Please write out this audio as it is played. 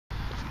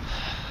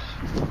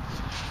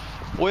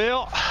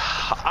Well,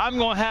 I'm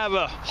going to have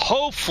a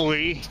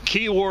hopefully,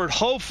 keyword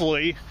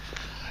hopefully,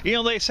 you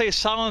know they say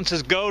silence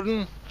is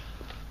golden,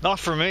 not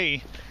for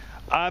me.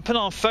 I put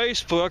on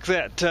Facebook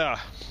that, because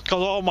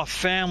all my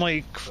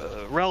family,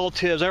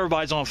 relatives,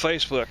 everybody's on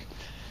Facebook,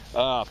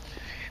 we're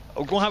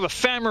going to have a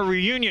family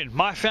reunion,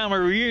 my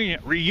family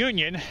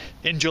reunion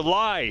in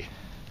July.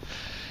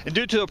 And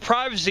due to a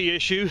privacy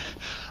issue,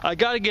 I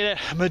got to get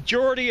a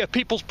majority of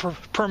people's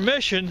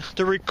permission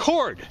to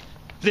record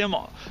them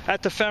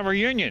at the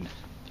family reunion.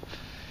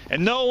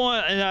 And no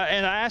one, and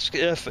I ask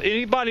if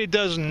anybody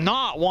does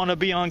not want to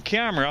be on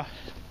camera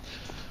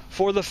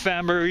for the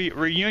family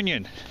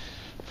reunion.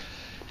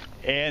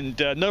 And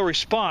no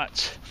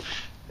response.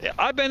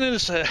 I've been in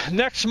this,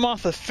 next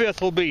month, the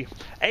 5th, will be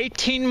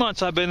 18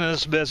 months I've been in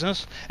this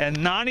business, and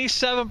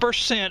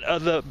 97%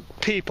 of the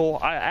people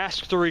I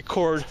asked to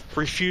record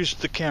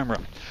refused the camera.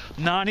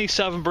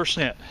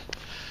 97%.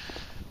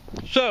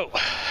 So,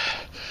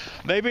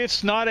 maybe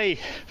it's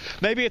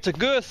a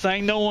good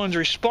thing no one's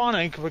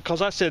responding,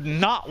 because I said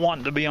not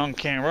wanting to be on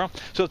camera,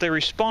 so if they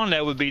respond,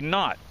 that would be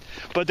not.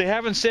 But they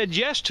haven't said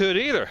yes to it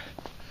either.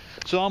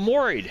 So I'm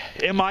worried.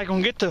 Am I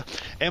going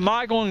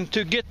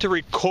to get to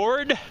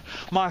record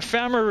my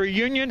family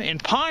reunion in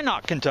Pine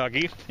Knot,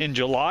 Kentucky in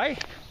July?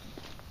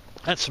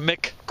 That's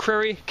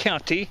McCreary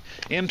County,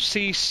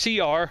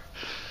 M-C-C-R-E-A-R-Y,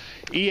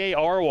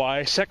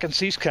 second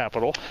C's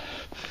capital.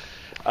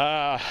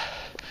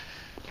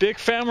 Big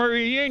family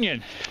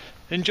reunion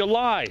in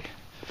July.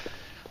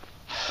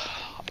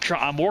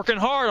 I'm working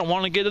hard. I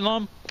want to get it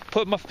on,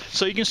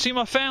 so you can see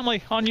my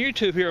family on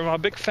YouTube here, my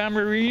big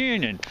family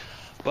reunion.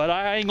 But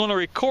I ain't going to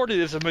record it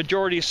if the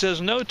majority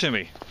says no to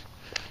me.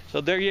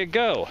 So there you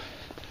go.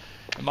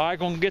 Am I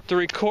going to get to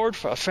record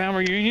for a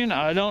family reunion?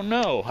 I don't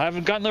know. I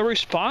haven't got no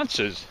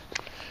responses.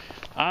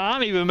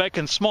 I'm even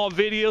making small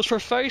videos for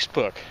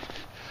Facebook.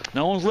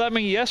 No one's letting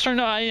me yes or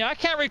no. I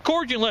can't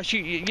record you unless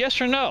you yes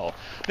or no.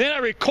 Then I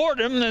record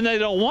them and they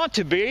don't want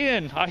to be,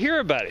 and I hear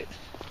about it.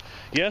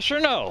 Yes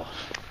or no.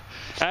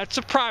 That's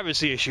a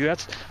privacy issue. I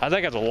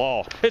think that's a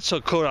law. It's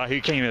so cold out here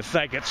you can't even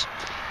think. It's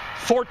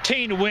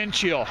 14 wind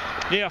chill.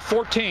 Yeah,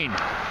 14.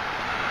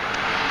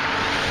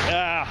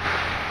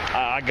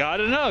 I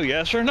gotta know,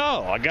 yes or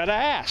no. I gotta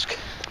ask.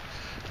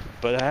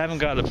 But I haven't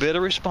got a bit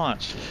of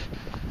response.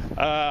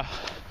 My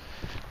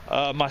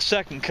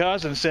second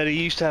cousin said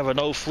he used to have an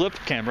old flip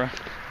camera,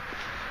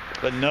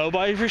 but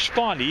nobody's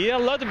responded. Yeah,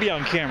 I'd love to be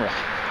on camera.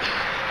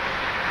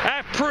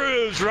 That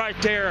proves right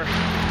there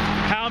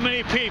how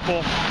many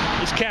people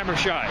is camera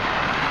shy.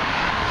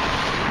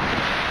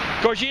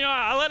 Of course, you know,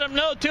 I let them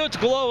know too, it's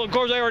global. Of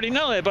course, they already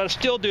know that, but I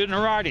still do it in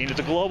writing. It's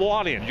a global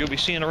audience. You'll be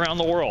seeing around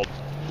the world.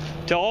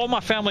 Tell all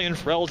my family and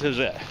relatives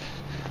that.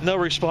 No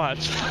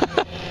response.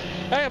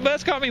 Hey, but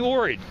that's got me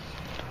worried.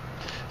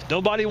 If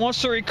nobody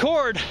wants to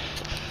record,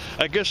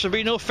 I guess there'll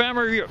be no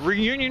family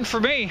reunion for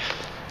me.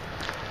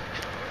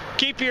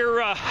 Keep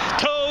your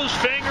toes,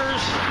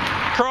 fingers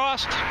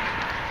crossed.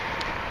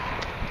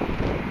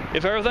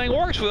 If everything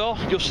works well,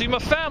 you'll see my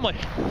family.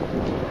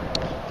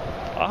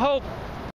 I hope.